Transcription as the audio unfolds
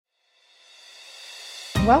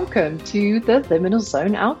Welcome to the Liminal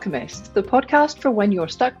Zone Alchemist, the podcast for when you're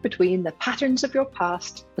stuck between the patterns of your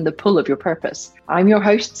past and the pull of your purpose. I'm your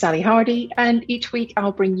host, Sally Hardy, and each week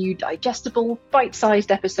I'll bring you digestible,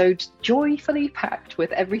 bite-sized episodes joyfully packed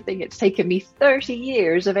with everything it's taken me 30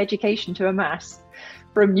 years of education to amass.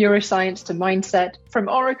 From neuroscience to mindset, from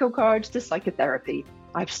oracle cards to psychotherapy,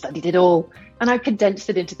 I've studied it all, and I've condensed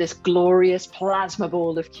it into this glorious plasma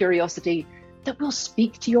ball of curiosity that will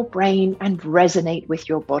speak to your brain and resonate with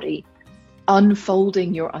your body,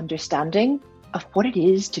 unfolding your understanding of what it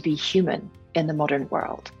is to be human in the modern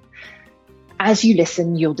world. As you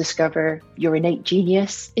listen, you'll discover your innate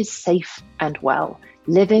genius is safe and well,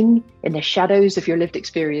 living in the shadows of your lived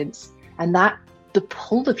experience, and that the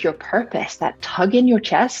pull of your purpose, that tug in your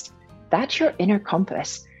chest, that's your inner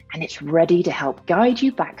compass, and it's ready to help guide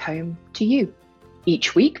you back home to you.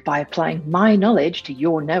 Each week, by applying my knowledge to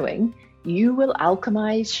your knowing, you will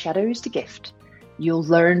alchemize shadows to gift. You'll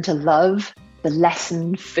learn to love the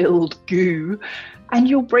lesson-filled goo, and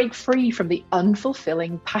you'll break free from the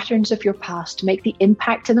unfulfilling patterns of your past to make the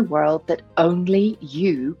impact in the world that only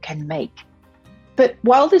you can make. But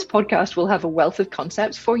while this podcast will have a wealth of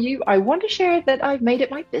concepts for you, I want to share that I've made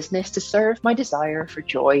it my business to serve my desire for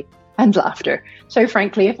joy and laughter. So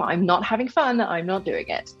frankly, if I'm not having fun, I'm not doing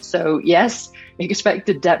it. So yes, expect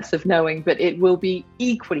a depth of knowing, but it will be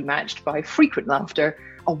equally matched by frequent laughter,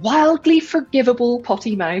 a wildly forgivable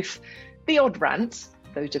potty mouth, the odd rant,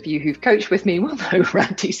 those of you who've coached with me will know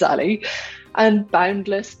Ranty Sally, and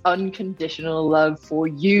boundless, unconditional love for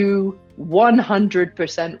you,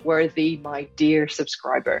 100% worthy, my dear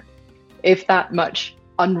subscriber. If that much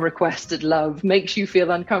unrequested love makes you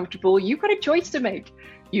feel uncomfortable, you've got a choice to make.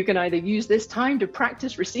 You can either use this time to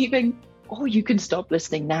practice receiving, or you can stop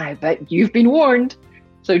listening now, but you've been warned.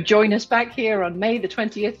 So join us back here on May the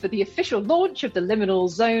 20th for the official launch of the Liminal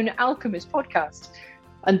Zone Alchemist podcast.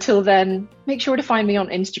 Until then, make sure to find me on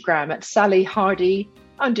Instagram at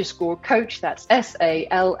SallyHardie_coach. That's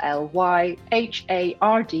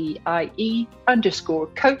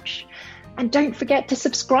SallyHardie_coach. And don't forget to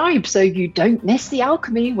subscribe so you don't miss the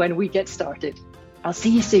alchemy when we get started. I'll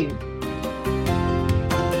see you soon.